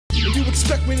And you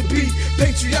expect me to be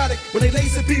patriotic when they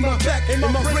laser beam my back and my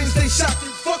brains they shot.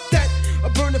 Fuck that. I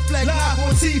burn the flag live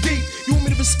on TV. You want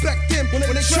me to respect them when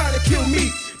they trying to kill me?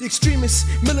 The extremists,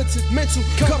 militant, mental,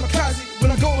 kamikaze.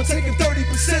 When I go and taking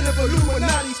 30% of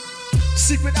Illuminati.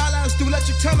 Secret allies do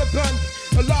electric Taliban.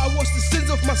 Allah washed the sins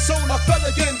of my soul, I fell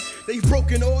again. They've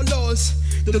broken all laws.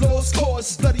 The law's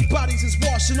cause, bloody bodies is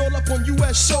washing all up on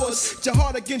U.S. shores.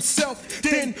 Jihad against self,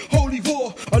 then holy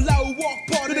war. Allah will walk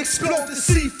part and explode the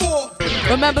C4.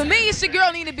 Remember me, it's your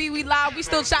girl Nina B. We live, we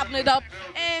still chopping it up.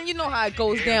 And you know how it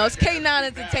goes down. It's K9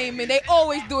 Entertainment. They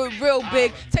always do it real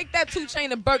big. Take that 2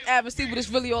 Chainz and Burke Ave and see what it's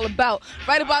really all about.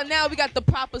 Right about now, we got the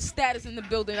proper status in the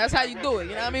building. That's how you do it.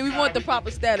 You know what I mean? We want the proper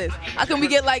status. How can we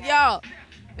get like y'all?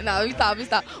 No, we stop.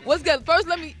 What's good? First,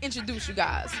 let me introduce you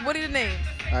guys. What are your names?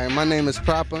 All right, my name is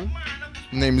Proper.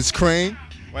 My name is Crane.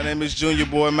 My name is Junior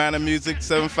Boy, Man of Music,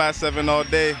 757 all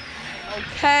day.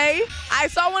 Okay. All right,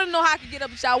 so I want to know how I can get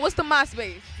up with y'all. What's the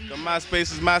MySpace? The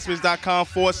MySpace is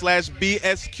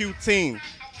myspace.com/BSQ team.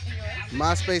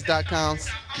 MySpace.com,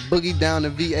 Boogie Down to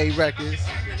VA Records.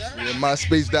 Yeah,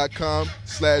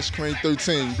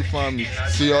 MySpace.com/Crane13. You can find me.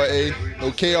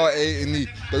 KRA&E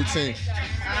 13.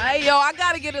 Alright, yo, I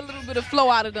gotta get a little bit of flow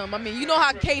out of them. I mean, you know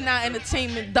how K9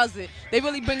 Entertainment does it. They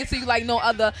really bring it to you like no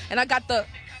other. And I got the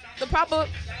proper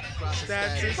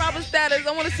status. Proper status.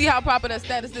 I want to see how proper that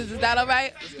status is. Is that all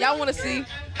right? Y'all want to see? All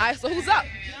right, so who's up?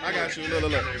 I got you.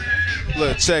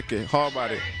 Look, check it. Hard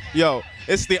about it. Yo,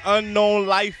 it's the unknown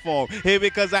life form. Here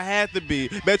because I had to be.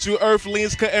 Bet you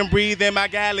earthlings couldn't breathe in my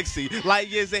galaxy. Light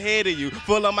years ahead of you,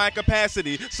 full of my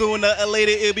capacity. Sooner or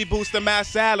later it'll be boosting my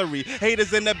salary.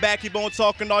 Haters in the back, keep on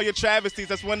talking all your travesties.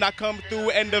 That's when I come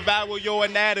through and devour your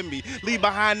anatomy. Leave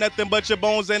behind nothing but your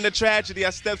bones and the tragedy.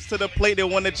 I steps to the plate, they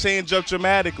want to change up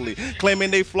dramatically.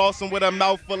 Claiming they flossing with a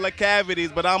mouth full of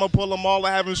cavities. But I'ma pull them all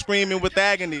and have them screaming with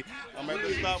agony. I'm at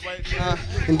the stop right there.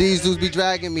 And these dudes be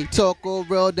dragging me. Talk all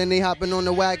real, then they hopping on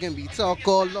the wagon be. Talk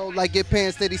all low like your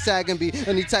pants steady sagging be.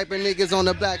 Any type of niggas on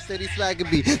the block steady slagging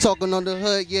be. Talking on the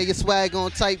hood, yeah, your swag on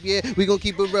type, yeah. We gon'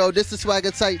 keep it real, this is swagger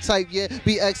type, yeah.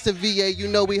 BX to VA, you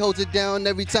know we hold it down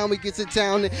every time we get to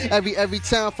town. Every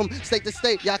town from state to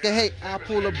state, y'all can hate. I'll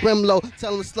pull a Brimlow,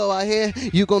 tell them slow out here,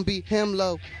 you gon' be him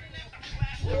low.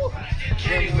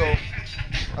 Brimlow.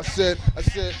 I said,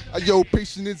 yo,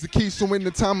 patience is the key, so in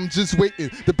the time I'm just waiting,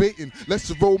 debating,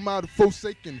 let's roll model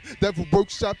forsaken, devil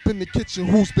workshop in the kitchen,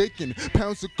 who's baking,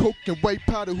 pounds of coke and white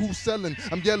powder, who's selling,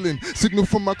 I'm yelling, signal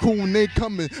from my crew when they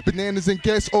coming, bananas and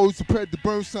gas, always prepared to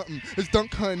burn something, it's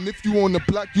dunk hunting, if you on the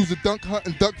block, use a dunk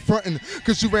hunting, duck fronting,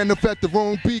 cause you ran up at the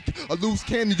wrong beak, a loose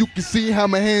cannon, you can see how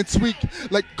my hand tweak,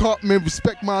 like Cartman,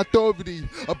 respect my authority,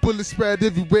 a bullet spread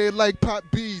everywhere like pot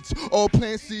beads, all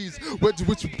plant seeds, which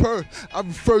purr, I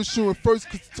refer to you first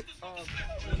cause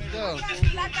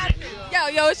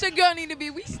Yo, it's your girl Nina B.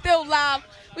 We still live.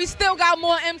 We still got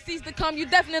more MCs to come. You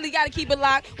definitely got to keep it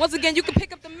locked. Once again, you can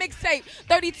pick up the mixtape,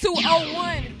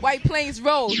 3201 White Plains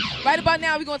Road. Right about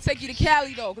now, we're going to take you to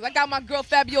Cali, though, because I got my girl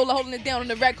Fabiola holding it down on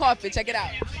the red carpet. Check it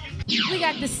out. We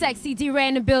got the sexy D-Ray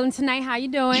in the building tonight. How you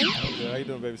doing? Okay, how you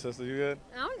doing, baby sister? You good?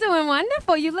 I'm doing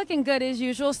wonderful. You looking good as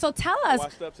usual. So tell us. I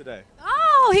washed up today.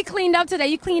 Oh, he cleaned up today.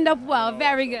 You cleaned up well.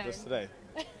 Very good. Just today.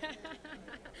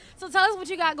 So tell us what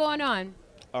you got going on.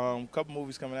 Couple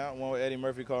movies coming out. One with Eddie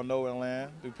Murphy called Nowhere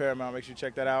Land. Through Paramount. Make sure you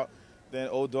check that out. Then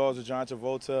Old Dogs with John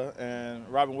Travolta and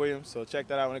Robin Williams. So check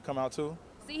that out when it come out too.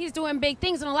 See, he's doing big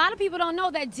things, and a lot of people don't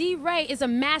know that D-Ray is a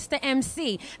master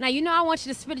MC. Now, you know I want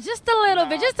you to spit it just a little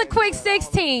bit, just a quick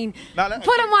 16. Put him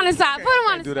on the side. Put him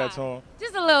on the side. Do that to him.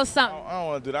 Just a little something. I don't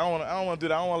want to do that. I don't want to do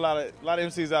that. I don't want a lot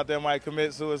of MCs out there might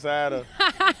commit suicide. Or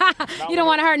you don't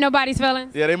want to hurt nobody's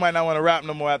feelings? Yeah, they might not want to rap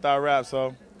no more after I rap,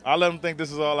 so I let them think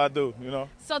this is all I do, you know.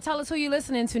 So tell us who you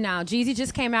listening to now. Jeezy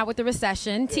just came out with The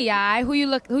Recession. T.I., who you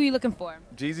looking for?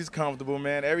 Jeezy's comfortable,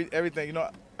 man. Everything, you know.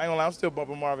 I ain't gonna lie, I'm still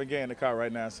bumping Marvin Gaye in the car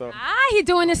right now, so. He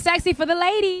doing it sexy for the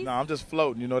ladies. No, I'm just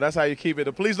floating, you know. That's how you keep it.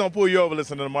 The police don't pull you over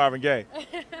listening to Marvin Gaye.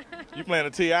 You playing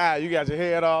a T.I., you got your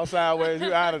head all sideways,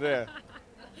 you out of there.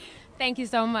 Thank you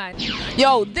so much.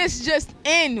 Yo, this just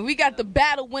in. We got the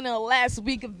battle winner last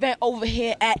week event over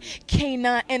here at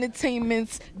K9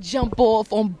 Entertainment's Jump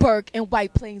Off on Burke and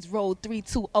White Plains Road,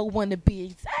 3201 to be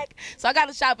exact. So I got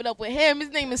to chop it up with him. His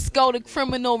name is Skull the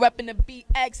Criminal, repping the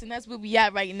BX, and that's where we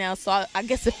at right now. So I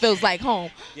guess it feels like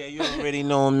home. Yeah, you already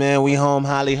know, man. We home,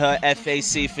 Hollywood,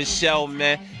 FAC for show,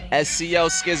 man. SCO,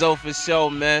 Skizzo for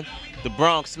show, man. The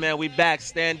Bronx, man, we back.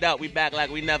 Stand up. We back like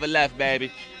we never left,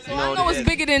 baby. So I know it's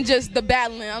bigger than just the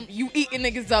battling. You eating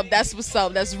niggas up. That's what's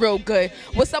up. That's real good.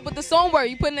 What's up with the song work?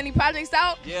 You putting any projects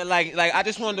out? Yeah, like I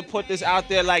just wanted to put this out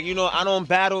there. Like, you know, I don't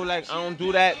battle. Like, I don't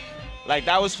do that. Like,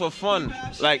 that was for fun.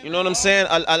 Like, you know what I'm saying?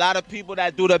 A lot of people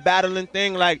that do the battling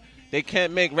thing, like, they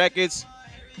can't make records.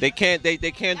 They can't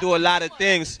do a lot of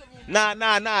things. Nah.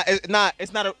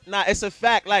 It's a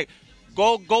fact. Like,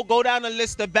 go down the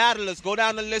list of battlers. Go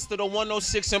down the list of the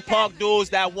 106 and Park dudes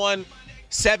that won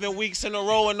 7 weeks in a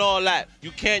row and all that.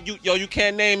 You can't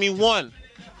name me one.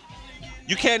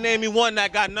 You can't name me one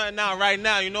that got nothing out right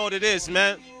now. You know what it is,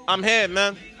 man. I'm here,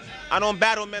 man. I don't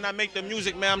battle, man. I make the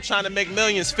music, man. I'm trying to make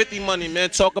millions, 50 money, man.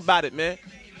 Talk about it, man.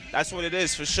 That's what it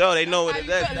is, for sure. They know what it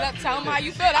is. Tell them how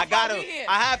you feel. That's why we here.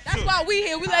 That's why we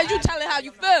here. We let you tell it how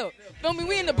you feel. Feel me?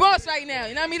 We in the Bronx right now.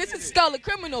 You know what I mean? This is Skull the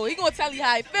Criminal. He gonna tell you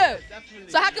how he feel.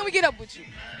 So how can we get up with you?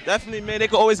 Definitely, man. They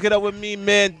can always get up with me,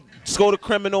 man. Skull the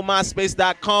Criminal,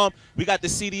 myspace.com. We got the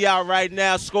CD out right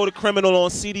now. Skull the Criminal on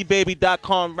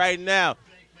cdbaby.com right now.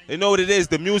 They know what it is.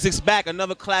 The music's back.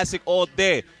 Another classic all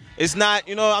day. It's not,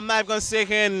 you know, I'm not going to sit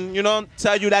here and, you know,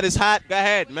 tell you that it's hot. Go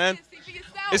ahead, man.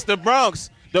 It's the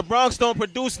Bronx. The Bronx don't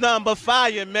produce nothing but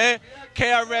fire, man.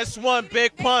 KRS-One,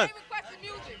 Big Pun.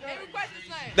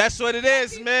 That's what it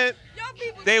is, man.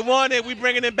 They want it. We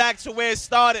bringing it back to where it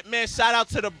started, man. Shout out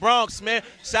to the Bronx, man.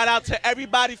 Shout out to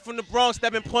everybody from the Bronx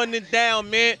that been putting it down,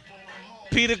 man.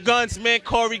 Peter Guns, man.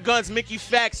 Corey Guns, Mickey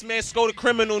Fax, man. Skull the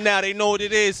Criminal now. They know what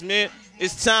it is, man.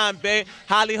 It's time, babe.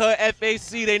 Hollywood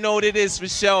FAC, they know what it is for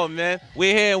sure, man.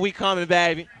 We're here and we coming,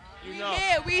 baby. You know.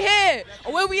 We here.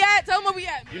 Where we at? Tell them where we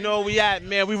at. You know where we at,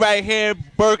 man. We right here,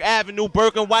 Burke Avenue,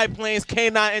 Burke and White Plains,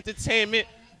 K9 Entertainment.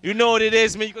 You know what it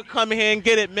is, man. You can come in here and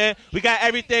get it, man. We got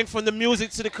everything from the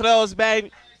music to the clothes,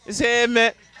 baby. It's here,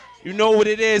 man. You know what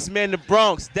it is, man. The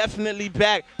Bronx, definitely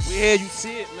back. We here, you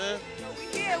see it, man.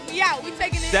 We here, we out. We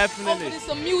taking it definitely over to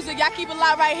some music. Y'all keep it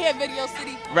live right here, Video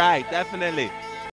City. Right, definitely.